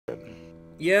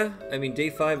Yeah, I mean, day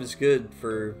 5 is good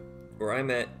for where I'm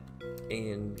at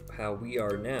and how we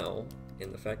are now,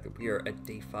 and the fact that we are at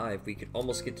day 5. We could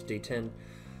almost get to day 10.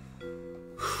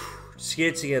 Just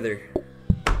get it together.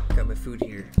 Got my food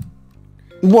here.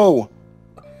 Whoa!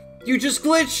 You just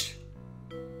glitched!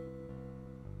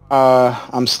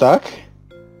 I'm stuck?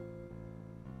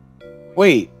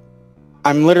 Wait.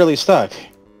 I'm literally stuck.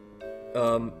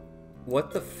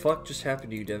 What the fuck just happened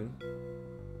to you, Devin?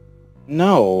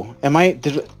 No.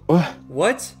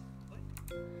 What?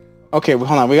 Okay,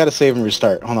 hold on. We gotta save and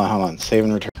restart. Hold on. Save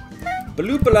and return.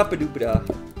 Baloopa-la-ba-doopa-da.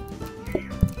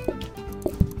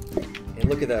 And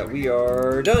look at that. We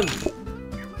are done!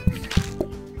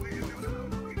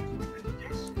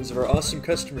 Because of our awesome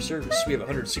customer service, we have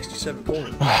 167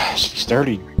 coins. These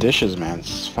dirty dishes, man.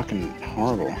 It's fucking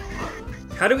horrible.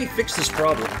 How do we fix this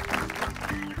problem?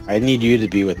 I need you to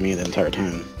be with me the entire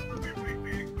time.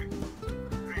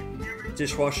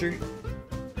 Dishwasher?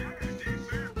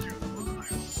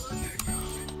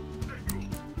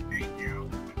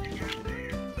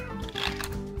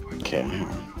 Okay.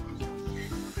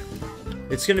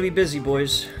 It's gonna be busy,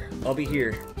 boys. I'll be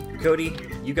here. Cody,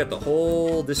 you got the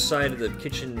whole this side of the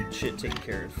kitchen shit taken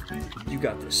care of. You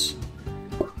got this.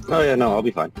 Oh yeah, no, I'll be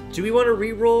fine. Do we want to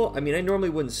re-roll? I mean, I normally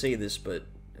wouldn't say this, but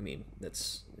I mean,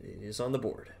 it is on the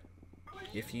board.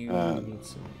 If you need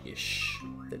some ish,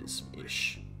 that is some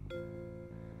ish.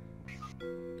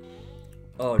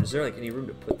 Oh, is there like any room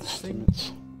to put this thing?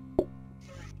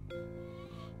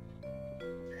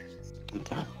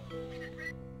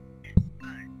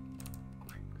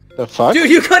 The fuck?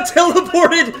 Dude, you got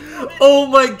teleported! Oh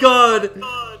my god!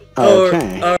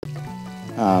 Okay.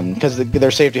 Because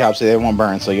they're safety hops, so they won't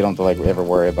burn, so you don't have to like ever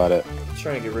worry about it. I'm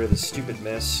trying to get rid of this stupid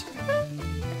mess.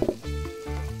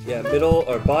 Yeah, middle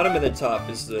or bottom and then top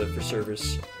is for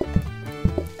service.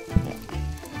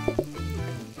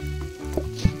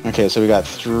 Okay, so we got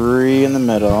 3 in the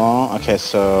middle. Okay,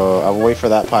 so I'll wait for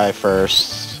that pie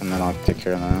first, and then I'll take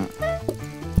care of that.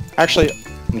 Actually,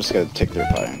 I'm just gonna take their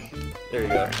pie. There you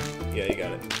go. Yeah, you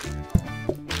got it.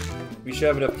 We should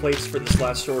have enough plates for this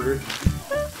last order.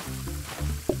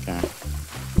 Okay.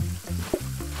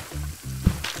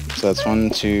 So that's 1,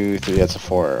 2, 3. That's a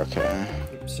 4. Okay.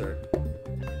 Oops, sorry.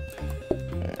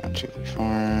 Okay, 1, 2, 3, 4.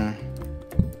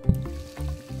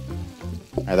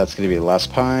 Alright, that's gonna be the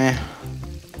last pie.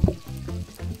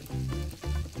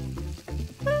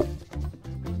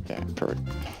 Okay, perfect.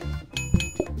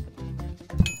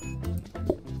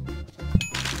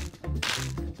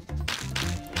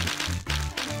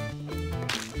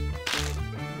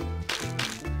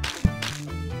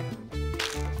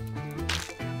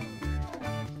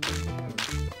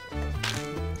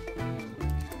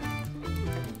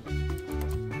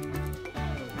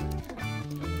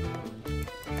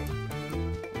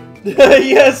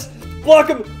 Yes! Block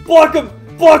him! Block him!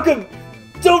 Block him!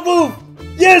 Don't move!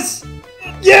 Yes!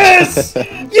 Yes!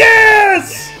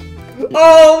 Yes!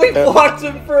 Oh, we blocked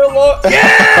him for a long...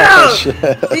 Yeah!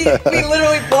 we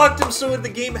literally blocked him so the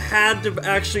game had to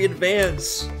actually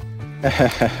advance.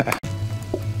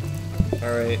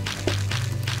 Alright.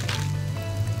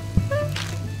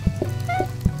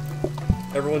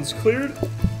 Everyone's cleared.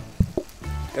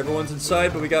 Everyone's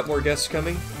inside, but we got more guests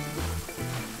coming.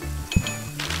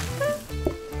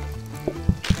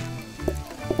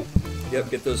 Yep,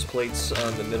 get those plates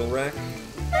on the middle rack.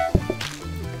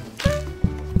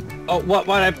 Oh, what?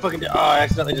 Why did I fucking? Oh, I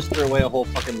accidentally just threw away a whole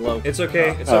fucking loaf. It's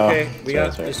okay. It's okay. We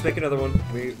got. Sorry. Just make another one.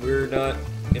 We're not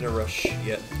in a rush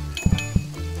yet.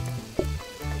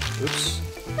 Oops.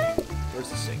 Where's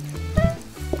the sink?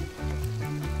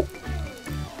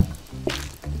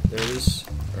 There it is.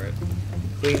 All right.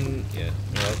 Clean. Yeah.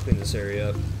 No, I'll clean this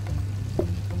area up.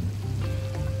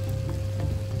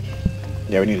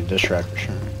 Yeah, we need a dish rack for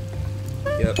sure.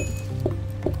 Yep.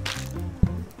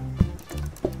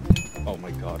 Oh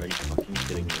my god, are you fucking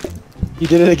kidding me? You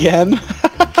did it again?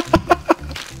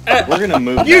 We're gonna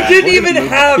move. You didn't even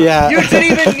have. Yeah. You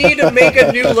didn't even need to make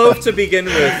a new loaf to begin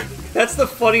with. That's the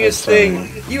funniest thing.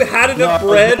 You had enough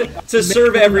bread to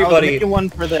serve everybody. One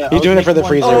for the, He's doing it for the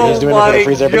freezer. Oh He's doing it for the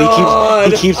freezer, God.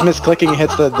 but he keeps misclicking and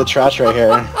hits the trash right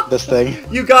here. This thing.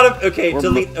 You gotta. Okay,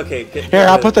 delete. Okay. Here,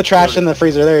 I'll put the trash in the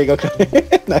freezer. There you go.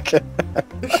 Okay.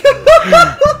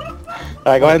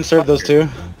 Alright, go ahead and serve those 2.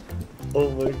 Oh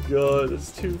my god,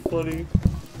 it's too funny.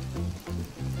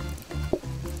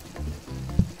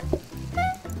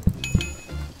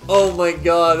 Oh my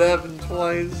god, that happened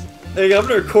twice. There you go, I'm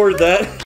gonna record that.